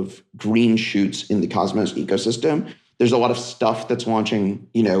of green shoots in the Cosmos ecosystem. There's a lot of stuff that's launching,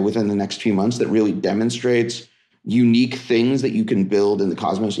 within the next few months that really demonstrates unique things that you can build in the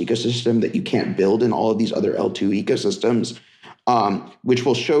Cosmos ecosystem that you can't build in all of these other L2 ecosystems, which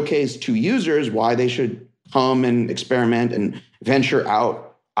will showcase to users why they should come and experiment and venture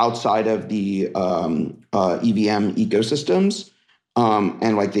outside of the EVM ecosystems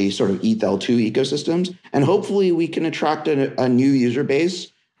and like the sort of ETH L2 ecosystems. And hopefully we can attract a new user base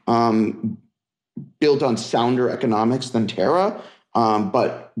built on sounder economics than Terra,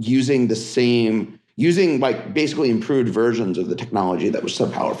 but using like basically improved versions of the technology that was so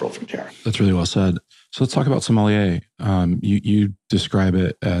powerful for Terra. That's really well said. So let's talk about Sommelier. You describe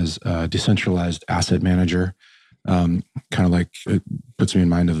it as a decentralized asset manager, kind of like it puts me in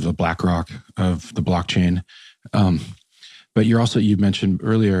mind of the BlackRock of the blockchain. But you mentioned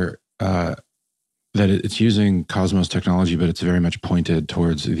earlier that it's using Cosmos technology, but it's very much pointed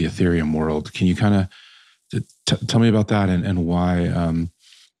towards the Ethereum world. Can you kind of tell me about that and why?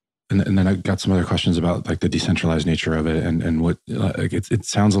 And then I got some other questions about like the decentralized nature of it and what like it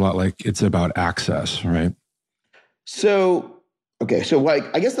sounds a lot like it's about access, right? So like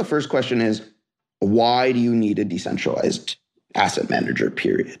I guess the first question is, why do you need a decentralized asset manager?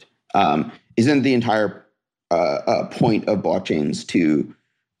 Period. Isn't the entire point of blockchains to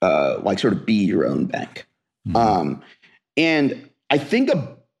like sort of be your own bank? And I think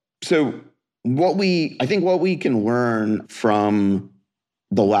what we can learn from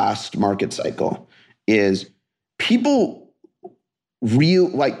the last market cycle is the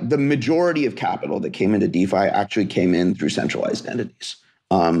majority of capital that came into DeFi actually came in through centralized entities.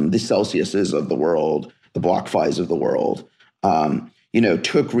 The Celsiuses of the world, the BlockFis of the world,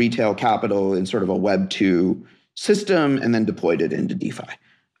 took retail capital in sort of a Web 2 system and then deployed it into DeFi.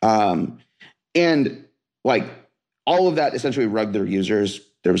 And like all of that essentially rugged their users.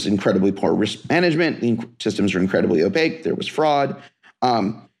 There was incredibly poor risk management. The systems were incredibly opaque. There was fraud.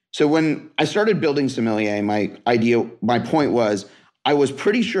 So when I started building Sommelier, my point was I was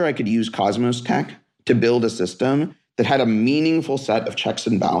pretty sure I could use Cosmos tech to build a system that had a meaningful set of checks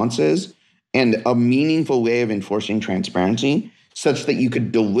and balances and a meaningful way of enforcing transparency such that you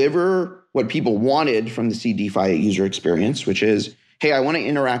could deliver what people wanted from the CDeFi user experience, which is, hey, I want to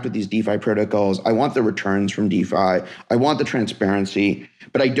interact with these DeFi protocols. I want the returns from DeFi. I want the transparency,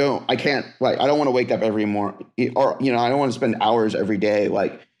 but I don't want to wake up every morning or, I don't want to spend hours every day,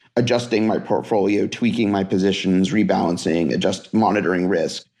 like adjusting my portfolio, tweaking my positions, rebalancing, monitoring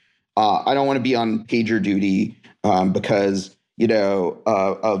risk. I don't want to be on pager duty because,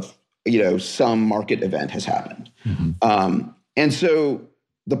 of some market event has happened. And so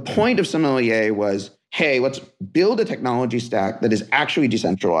the point of Sommelier was, hey, let's build a technology stack that is actually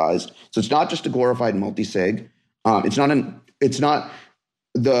decentralized. So it's not just a glorified multi-sig. It's not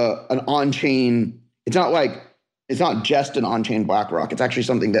just an on-chain BlackRock. It's actually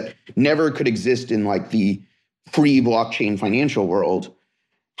something that never could exist in like the pre-blockchain financial world.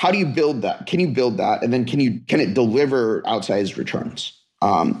 How do you build that? Can you build that? And then can it deliver outsized returns?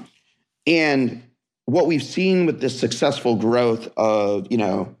 And what we've seen with this successful growth of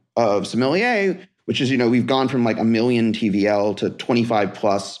Sommelier, which is, we've gone from like 1 million TVL to 25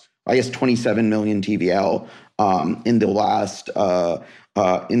 plus, I guess 27 million TVL in the last,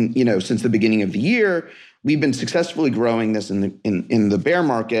 since the beginning of the year. We've been successfully growing this in the bear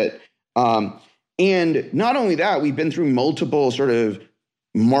market. And not only that, we've been through multiple sort of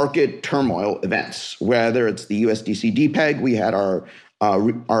market turmoil events, whether it's the USDC DPEG, we had our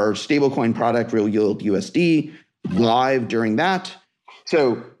stablecoin product, Real Yield USD, live during that.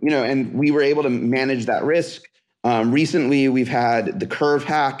 So, and we were able to manage that risk. Recently, we've had the curve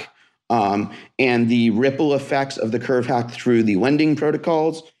hack and the ripple effects of the curve hack through the lending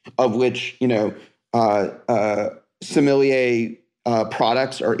protocols, of which, Sommelier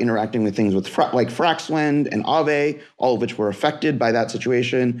products are interacting with things with like Fraxlend and Aave, all of which were affected by that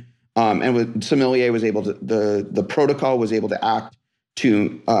situation. And with Sommelier was able to, the protocol was able to act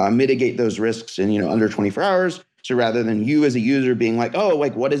to mitigate those risks in under 24 hours. So rather than you as a user being like, oh,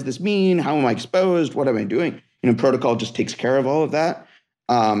 like what does this mean? How am I exposed? What am I doing? Protocol just takes care of all of that.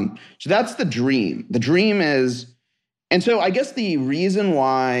 So that's the dream. The dream is, and so I guess the reason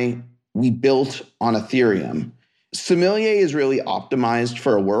why we built on Ethereum, Sommelier is really optimized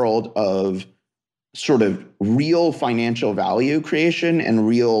for a world of sort of real financial value creation and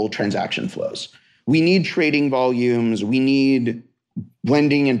real transaction flows. We need trading volumes. We need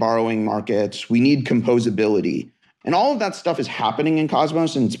lending and borrowing markets. We need composability. And all of that stuff is happening in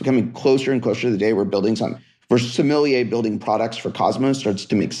Cosmos, and it's becoming closer and closer to the day we're building something. For Sommelier, building products for Cosmos starts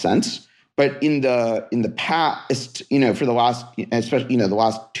to make sense. But in the past, for the last, especially, the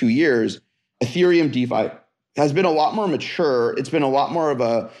last 2 years, Ethereum DeFi has been a lot more mature. It's been a lot more of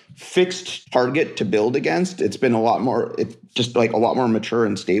a fixed target to build against. It's been a lot more mature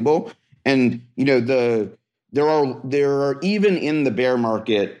and stable. And there are even in the bear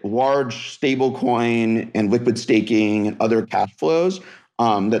market large stablecoin and liquid staking and other cash flows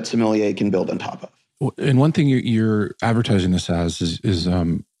that Sommelier can build on top of. And one thing you're advertising this as is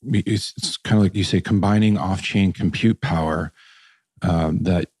it's kind of like you say, combining off-chain compute power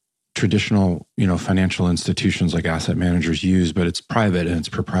that traditional, financial institutions like asset managers use, but it's private and it's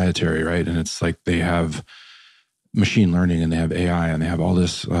proprietary, right? And it's like they have machine learning and they have AI and they have all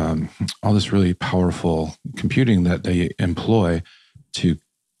this really powerful computing that they employ to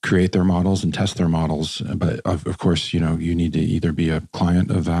create their models and test their models. But of course, you need to either be a client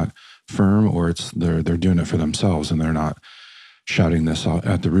of that firm or they're doing it for themselves and they're not shouting this out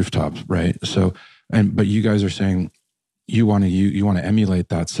at the rooftops, right? So, but you guys are saying you want to emulate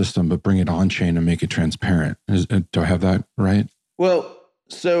that system, but bring it on chain and make it transparent. Do I have that right? Well,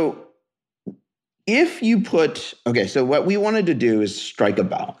 so if you so what we wanted to do is strike a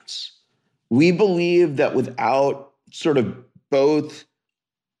balance. We believe that without sort of both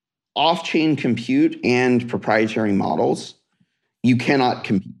off-chain compute and proprietary models, you cannot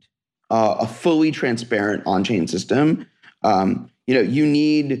compete. A fully transparent on-chain system, you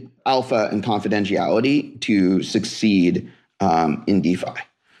need alpha and confidentiality to succeed in DeFi,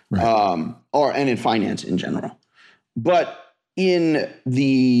 right. And in finance in general. But in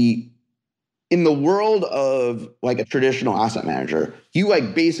the world of like a traditional asset manager, you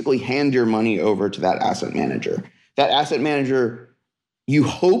basically hand your money over to that asset manager. That asset manager, you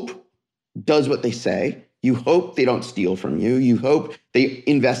hope, does what they say. You hope they don't steal from you. You hope they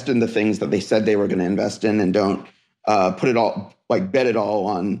invest in the things that they said they were going to invest in and don't put it all, bet it all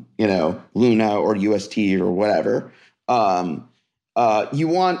on, Luna or UST or whatever. You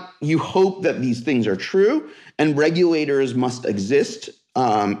hope that these things are true, and regulators must exist,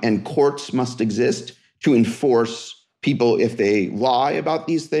 and courts must exist to enforce people if they lie about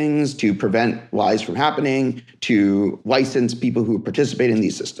these things, to prevent lies from happening, to license people who participate in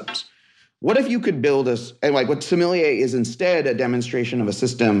these systems. What if you could build what Sommelier is instead a demonstration of a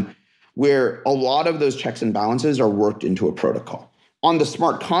system where a lot of those checks and balances are worked into a protocol. On the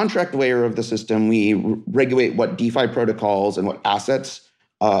smart contract layer of the system, we regulate what DeFi protocols and what assets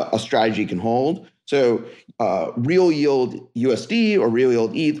a strategy can hold. So real yield USD or real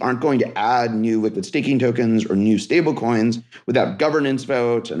yield ETH aren't going to add new liquid staking tokens or new stablecoins without governance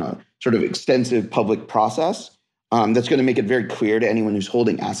votes and a sort of extensive public process. That's going to make it very clear to anyone who's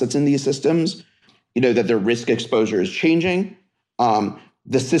holding assets in these systems, that their risk exposure is changing.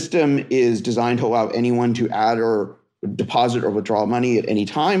 The system is designed to allow anyone to add or deposit or withdraw money at any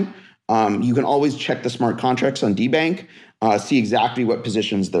time. You can always check the smart contracts on DBank, see exactly what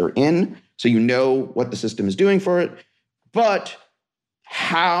positions they're in, so you know what the system is doing for it. But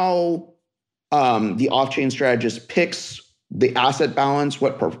how the off-chain strategist picks the asset balance,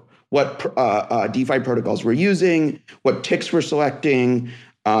 what DeFi protocols we're using, what ticks we're selecting,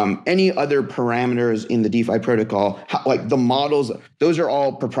 any other parameters in the DeFi protocol, the models, those are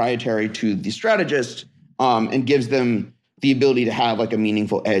all proprietary to the strategist, and gives them the ability to have a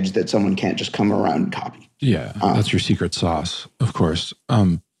meaningful edge that someone can't just come around and copy. Yeah, that's your secret sauce, of course.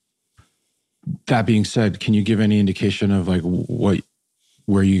 That being said, can you give any indication of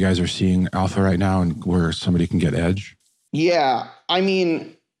where you guys are seeing alpha right now and where somebody can get edge? Yeah,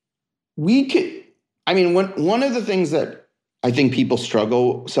 one of the things that I think people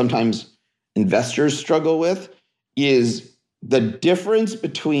struggle, sometimes investors struggle with, is the difference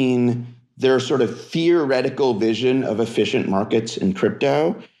between their sort of theoretical vision of efficient markets in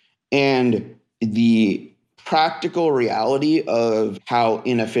crypto and the practical reality of how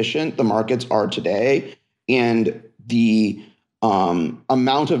inefficient the markets are today and the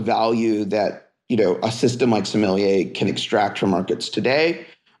amount of value that a system like Sommelier can extract from markets today.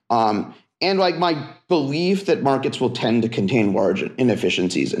 And my belief that markets will tend to contain large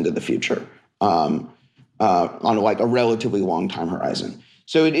inefficiencies into the future on a relatively long time horizon.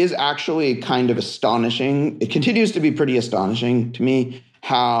 So it is actually kind of astonishing. It continues to be pretty astonishing to me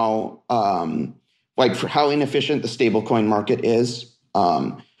how for how inefficient the stablecoin market is.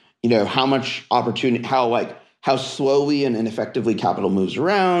 How much opportunity, how slowly and ineffectively capital moves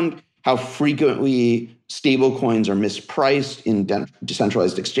around, how frequently stablecoins are mispriced in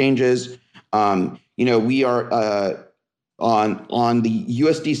decentralized exchanges. We are on the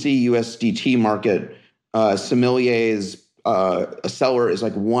USDC USDT market. Sommeliers, a seller is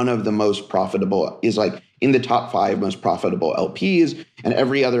like one of the most profitable, is like in the top 5 most profitable LPs, and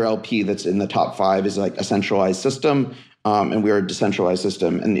every other LP that's in the top 5 is like a centralized system, and we're a decentralized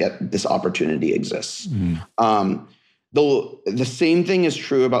system, and yet this opportunity exists. The same thing is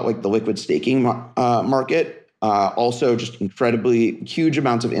true about like the liquid staking market. Also, just incredibly huge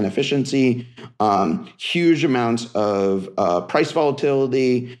amounts of inefficiency, huge amounts of price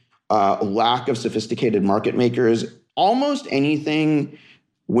volatility, lack of sophisticated market makers. Almost anything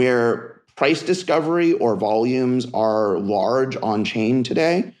where price discovery or volumes are large on chain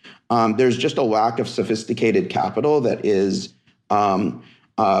today, there's just a lack of sophisticated capital that is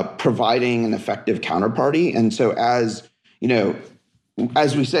providing an effective counterparty. And so, as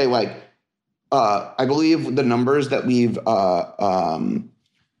we say, like, I believe the numbers that we've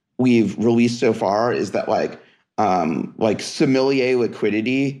released so far is that like sommelier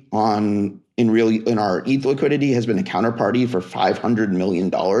liquidity in our ETH liquidity has been a counterparty for $500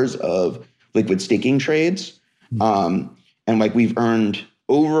 million of liquid staking trades, and like we've earned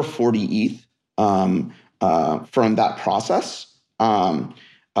over 40 ETH from that process, and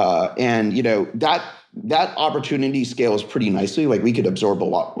that opportunity scales pretty nicely. Like we could absorb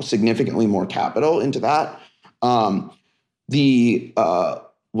significantly more capital into that.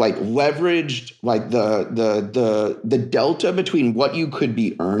 Like leveraged, like the delta between what you could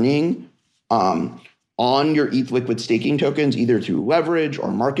be earning on your ETH liquid staking tokens, either through leverage or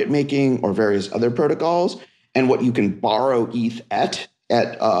market making or various other protocols, and what you can borrow ETH at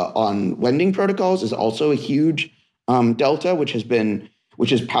on lending protocols is also a huge delta, which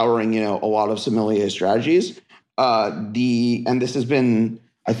is powering a lot of sommelier strategies. And this has been,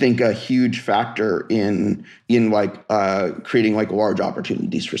 I think, a huge factor in like creating like large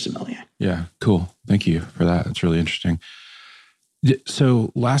opportunities for sommelier. Yeah, cool. Thank you for that. It's really interesting.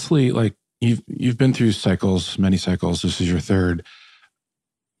 So, lastly, like you've been through cycles, many cycles. This is your third.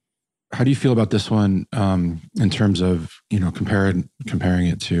 How do you feel about this one in terms of comparing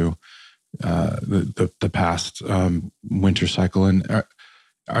it to the past winter cycle? And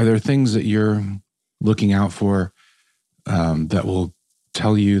are there things that you're looking out for that will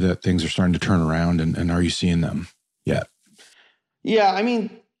tell you that things are starting to turn around, and are you seeing them yet? Yeah, I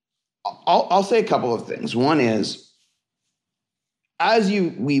mean, I'll say a couple of things. One is, as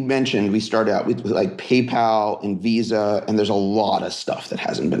we mentioned, we started out with like PayPal and Visa, and there's a lot of stuff that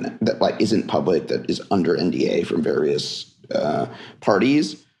isn't public, that is under NDA from various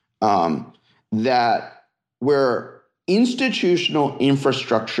parties, that where institutional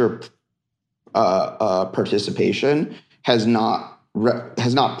infrastructure participation has not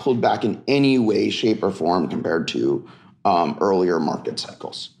pulled back in any way, shape, or form compared to earlier market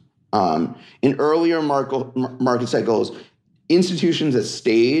cycles. In earlier market cycles, institutions that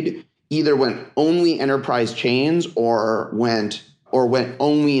stayed either went only enterprise chains or went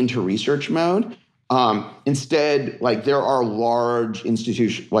only into research mode. Instead, like there are large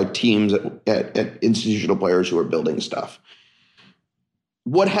teams at institutional players who are building stuff.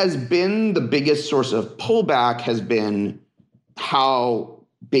 What has been the biggest source of pullback has been how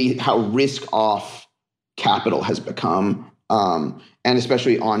risk off capital has become, and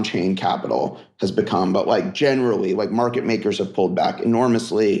especially on-chain capital has become. But like generally, like market makers have pulled back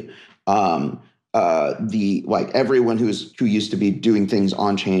enormously. Everyone who used to be doing things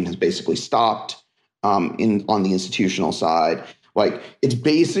on-chain has basically stopped on the institutional side. Like it's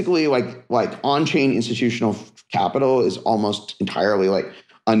basically like on-chain institutional capital is almost entirely like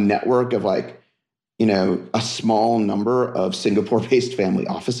a network of like a small number of Singapore-based family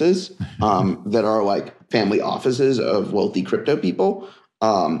offices that are like family offices of wealthy crypto people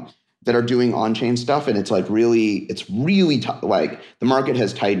that are doing on-chain stuff. And it's like really like the market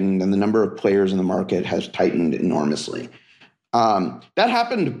has tightened and the number of players in the market has tightened enormously. That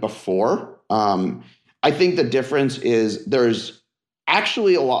happened before. I think the difference is there's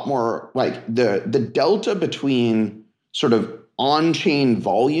actually a lot more like the delta between sort of on-chain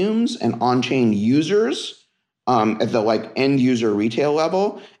volumes and on-chain users at the like end user retail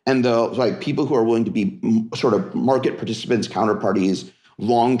level, and the like people who are willing to be sort of market participants, counterparties,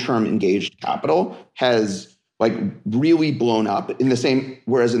 long-term engaged capital has like really blown up in the same.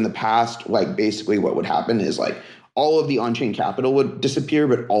 Whereas in the past, like basically what would happen is like all of the on-chain capital would disappear,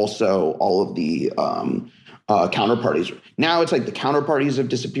 but also all of the counterparties. Now it's like the counterparties have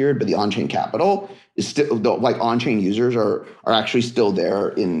disappeared, but the on-chain capital is still, like on-chain users are actually still there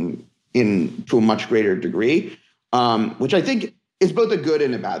in to a much greater degree, which I think it's both a good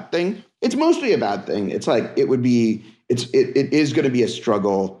and a bad thing. It's mostly a bad thing. It's like it is going to be a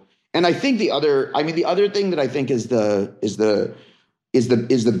struggle. And I think the other thing that I think is the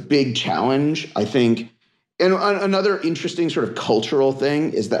big challenge, I think, and another interesting sort of cultural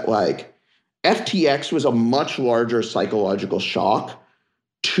thing is that like FTX was a much larger psychological shock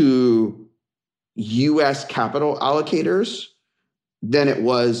to US capital allocators than it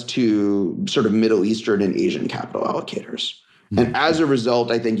was to sort of Middle Eastern and Asian capital allocators. And as a result,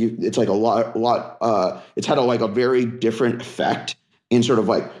 I think it's like it's had a very different effect in sort of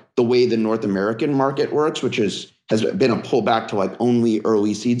like the way the North American market works, which has been a pullback to like only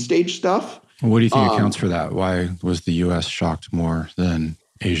early seed stage stuff. What do you think accounts for that? Why was the U.S. shocked more than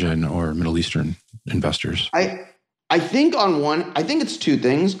Asian or Middle Eastern investors? I think it's two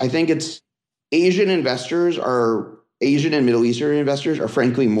things. I think it's Asian and Middle Eastern investors are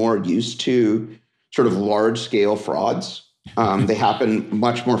frankly more used to sort of large scale frauds. They happen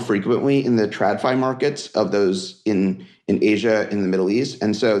much more frequently in the TradFi markets of those in Asia, in the Middle East.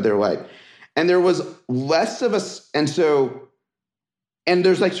 And so they're like, and there was less of and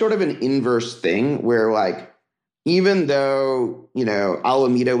there's like sort of an inverse thing where like, even though,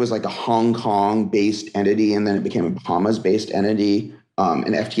 Alameda was like a Hong Kong based entity and then it became a Bahamas based entity, and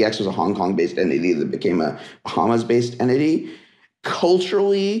FTX was a Hong Kong based entity that became a Bahamas based entity,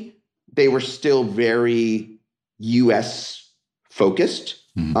 culturally, they were still very US focused,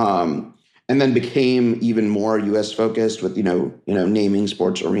 and then became even more US focused with, naming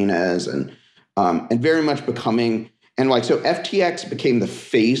sports arenas and very much becoming, and like, so FTX became the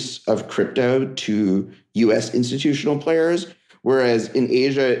face of crypto to US institutional players, whereas in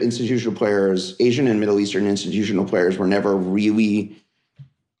Asia, Asian and Middle Eastern institutional players were never really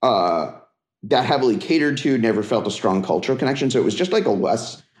that heavily catered to, never felt a strong cultural connection. So it was just like a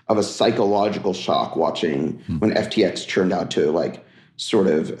less of a psychological shock watching when FTX turned out to like sort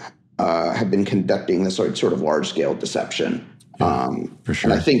of have been conducting this sort of large scale deception. For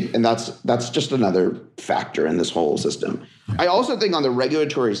sure. And I think, and that's just another factor in this whole system. Yeah. I also think on the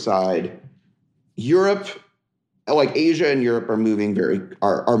regulatory side, Europe, like Asia and Europe are moving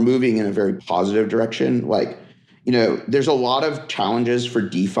in a very positive direction. Like, there's a lot of challenges for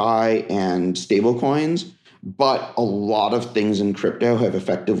DeFi and stablecoins, but a lot of things in crypto have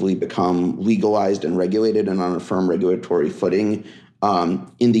effectively become legalized and regulated and on a firm regulatory footing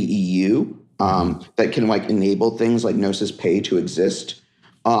in the EU that can like enable things like Gnosis Pay to exist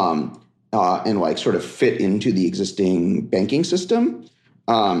and like sort of fit into the existing banking system.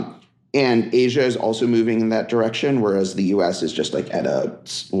 And Asia is also moving in that direction, whereas the US is just like at a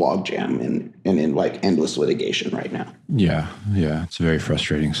logjam and in like endless litigation right now. Yeah. It's a very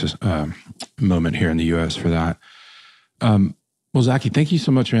frustrating moment here in the US for that. Well, Zaki, thank you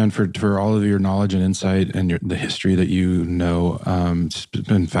so much, man, for all of your knowledge and insight and the history that you know. It's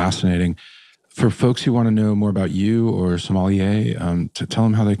been fascinating. For folks who want to know more about you or Sommelier, to tell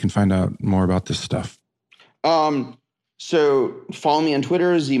them how they can find out more about this stuff. So follow me on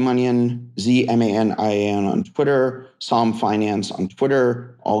Twitter, Z Manian, ZMANIAN on Twitter, Som Finance on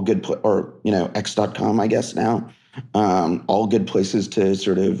Twitter, all good, X.com, I guess now. All good places to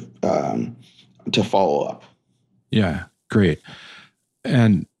sort of, to follow up. Yeah, great.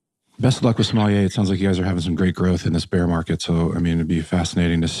 And best of luck with Sommelier. It sounds like you guys are having some great growth in this bear market. So, I mean, it'd be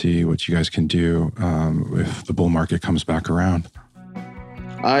fascinating to see what you guys can do if the bull market comes back around.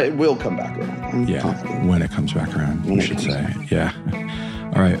 It will come back around. When it comes back around, you should say. Yeah.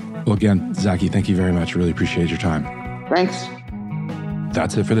 All right. Well, again, Zaki, thank you very much. Really appreciate your time. Thanks.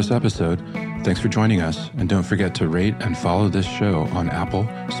 That's it for this episode. Thanks for joining us. And don't forget to rate and follow this show on Apple,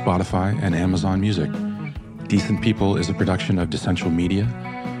 Spotify, and Amazon Music. Decent People is a production of Decentral Media.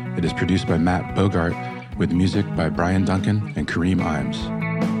 It is produced by Matt Bogart with music by Brian Duncan and Kareem Imes.